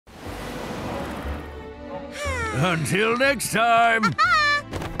Until next time.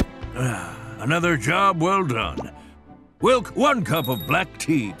 Another job well done. Wilk, 1 cup of black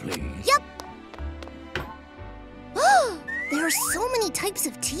tea, please. Yep. There are so many types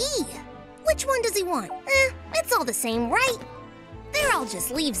of tea. Which one does he want? It's all the same, right? They're all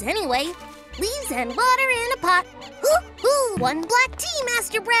just leaves anyway. Leaves and water in a pot. Ooh, 1 black tea,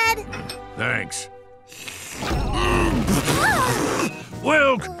 Master Bread. Thanks.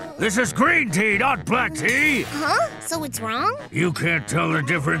 Wilk, this is green tea, not black tea. Huh? So it's wrong? You can't tell the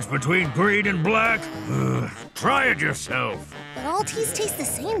difference between green and black? Try it yourself. But all teas taste the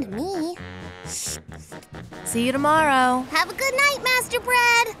same to me. See you tomorrow. Have a good night, Master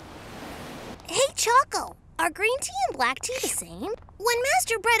Bread. Hey, Choco, are green tea and black tea the same? When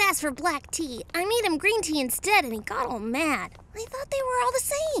Master Bread asked for black tea, I made him green tea instead and he got all mad. I thought they were all the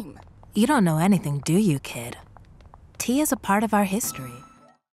same. You don't know anything, do you, kid? Tea is a part of our history.